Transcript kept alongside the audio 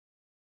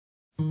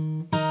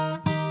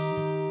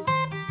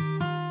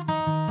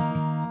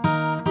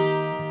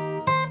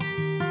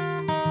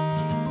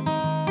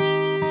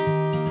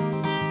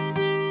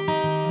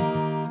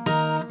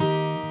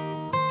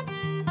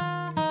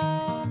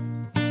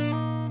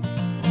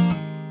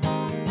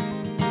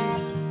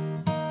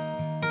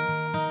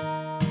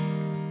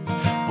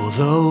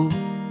Although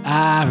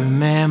I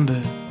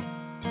remember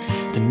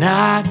the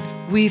night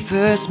we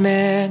first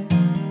met,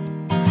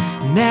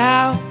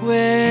 now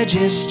we're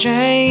just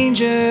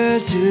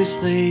strangers who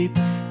sleep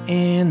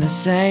in the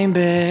same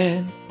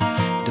bed.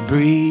 The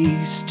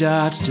breeze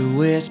starts to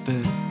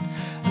whisper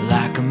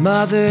like a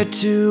mother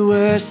to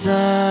her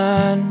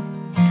son,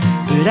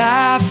 but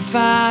I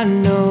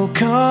find no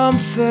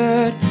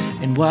comfort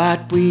in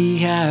what we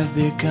have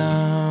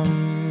become.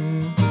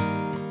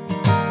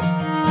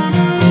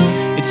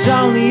 It's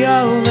only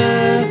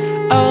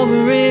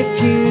over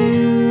if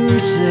you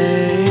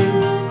say,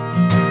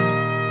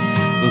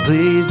 well,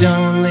 please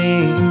don't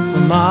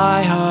leave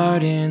my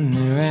heart in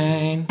the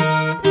rain.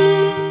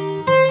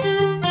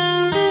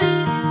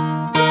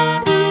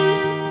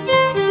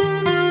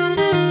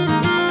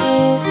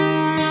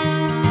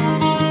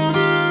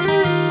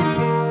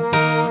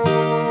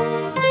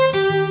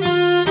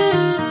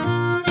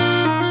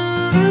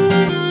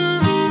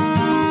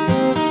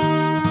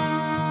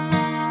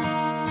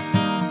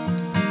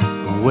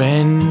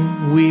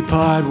 When we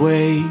part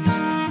ways,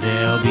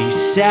 there'll be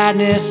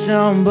sadness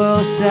on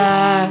both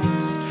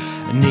sides.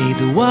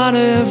 Neither one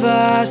of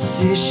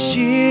us is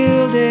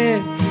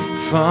shielded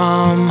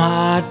from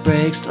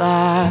heartbreak's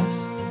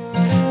lies.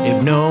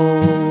 If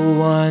no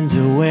one's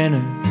a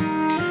winner,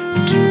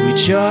 do we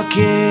chalk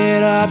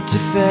it up to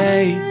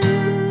fate?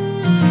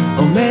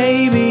 Or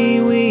maybe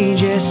we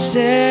just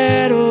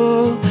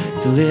settle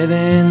for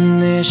living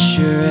this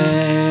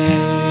charade.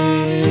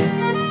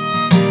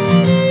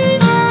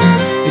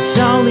 It's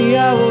only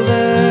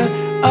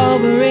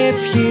over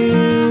if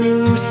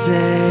you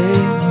say,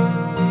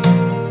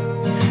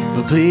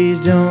 but please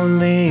don't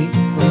leave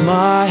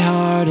my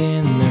heart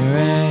in the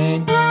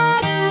rain.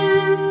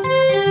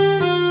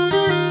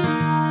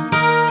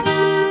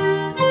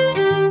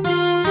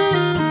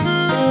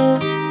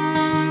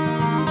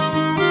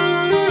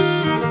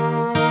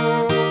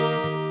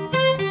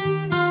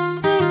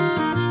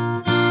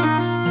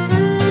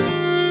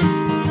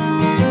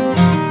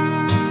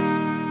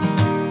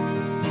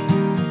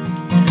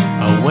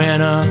 I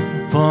went up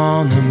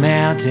on the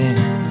mountain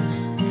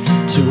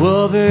to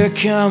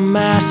overcome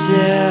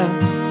myself,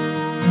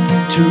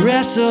 to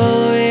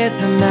wrestle with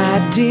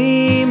my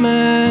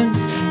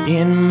demons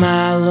in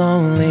my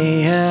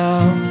lonely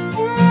hell.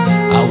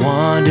 I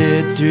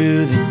wandered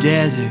through the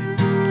desert,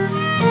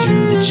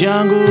 through the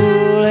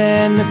jungle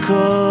and the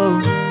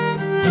cold,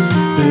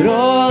 but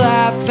all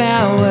I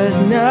found was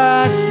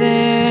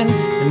nothing,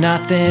 and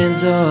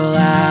nothing's all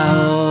I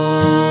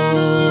hold.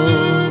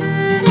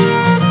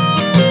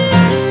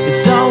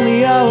 It's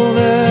only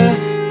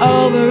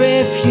over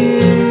if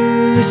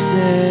you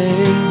say,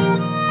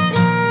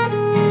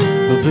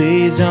 but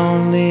please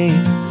don't leave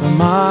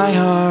my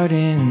heart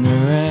in the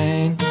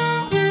rain.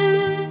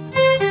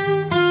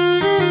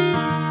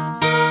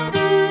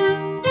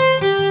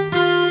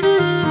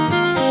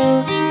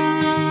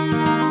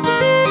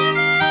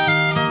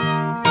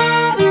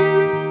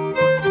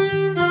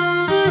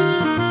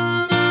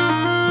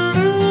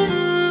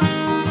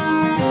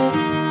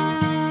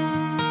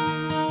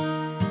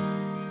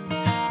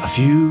 A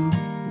few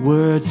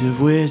words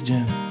of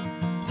wisdom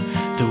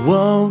that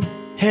won't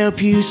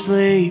help you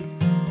sleep.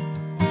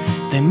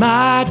 They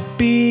might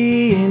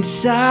be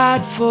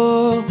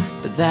insightful,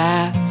 but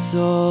that's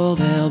all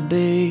they'll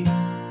be.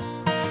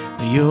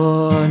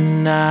 You're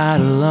not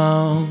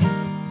alone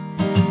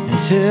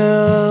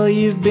until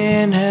you've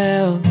been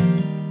held.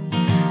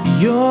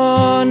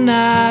 You're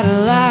not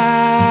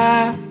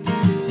alive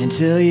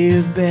until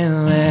you've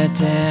been let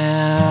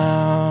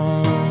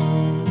down.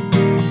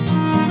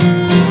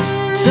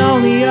 It's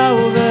only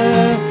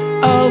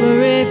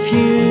over if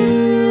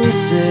you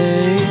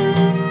say,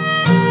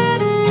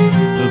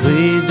 but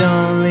please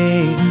don't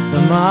leave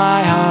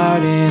my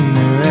heart in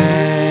the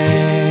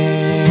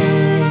rain.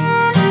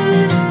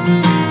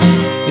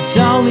 It's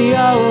only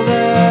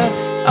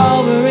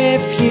over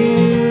if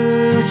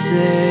you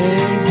say,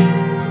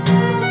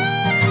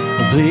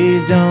 but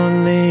please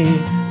don't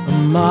leave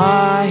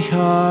my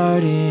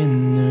heart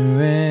in the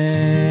rain.